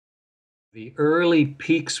The early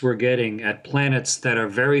peaks we're getting at planets that are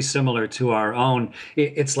very similar to our own,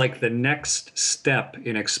 it's like the next step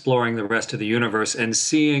in exploring the rest of the universe and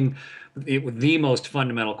seeing the most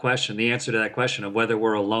fundamental question, the answer to that question of whether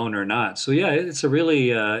we're alone or not. So, yeah, it's a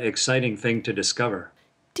really exciting thing to discover.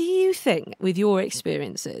 Do you think, with your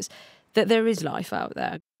experiences, that there is life out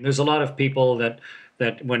there? There's a lot of people that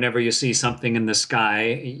whenever you see something in the sky,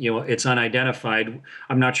 it's unidentified.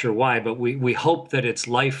 I'm not sure why, but we hope that it's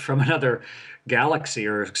life from another galaxy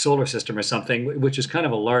or solar system or something, which is kind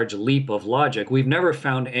of a large leap of logic. We've never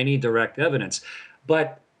found any direct evidence.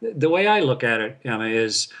 But the way I look at it, Emma,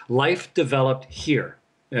 is life developed here.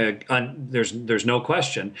 There's no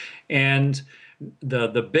question. And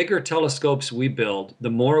the bigger telescopes we build, the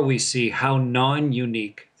more we see how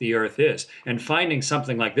non-unique the Earth is. And finding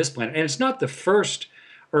something like this planet, and it's not the first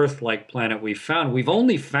Earth-like planet we've found. We've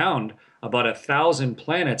only found about 1,000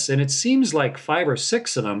 planets, and it seems like 5 or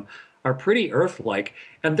 6 of them are pretty Earth-like.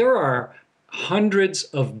 And there are hundreds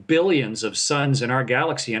of billions of suns in our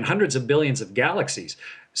galaxy and hundreds of billions of galaxies.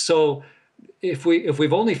 So if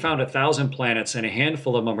we've only found 1,000 planets and a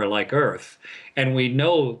handful of them are like Earth, and we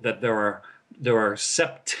know that there are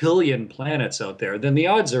septillion planets out there, then the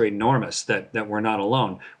odds are enormous that we're not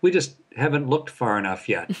alone. We just haven't looked far enough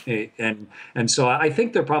yet. And so I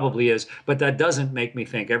think there probably is, but that doesn't make me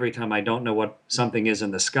think every time I don't know what something is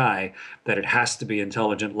in the sky that it has to be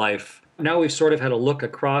intelligent life. Now we've sort of had a look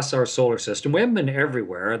across our solar system. We haven't been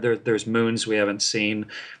everywhere. There's moons we haven't seen,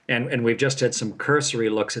 and we've just had some cursory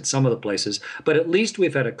looks at some of the places, but at least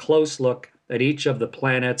we've had a close look at each of the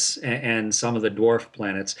planets and some of the dwarf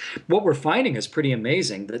planets. What we're finding is pretty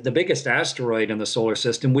amazing. The biggest asteroid in the solar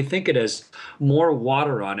system, we think it has more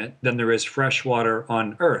water on it than there is fresh water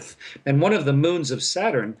on Earth. And one of the moons of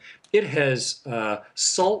Saturn, it has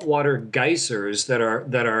saltwater geysers that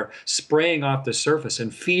are spraying off the surface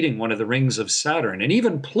and feeding one of the rings of Saturn. And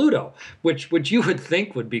even Pluto, which you would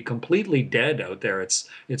think would be completely dead out there. It's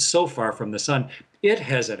so far from the sun. It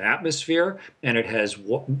has an atmosphere, and it has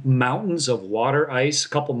mountains of water ice, a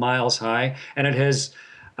couple miles high, and it has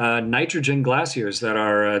nitrogen glaciers that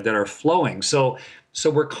are flowing. So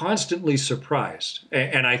we're constantly surprised,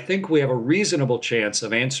 and I think we have a reasonable chance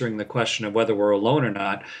of answering the question of whether we're alone or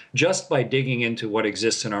not just by digging into what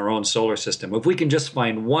exists in our own solar system. If we can just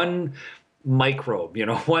find one microbe,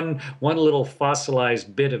 one little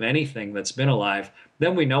fossilized bit of anything that's been alive,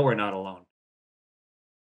 then we know we're not alone.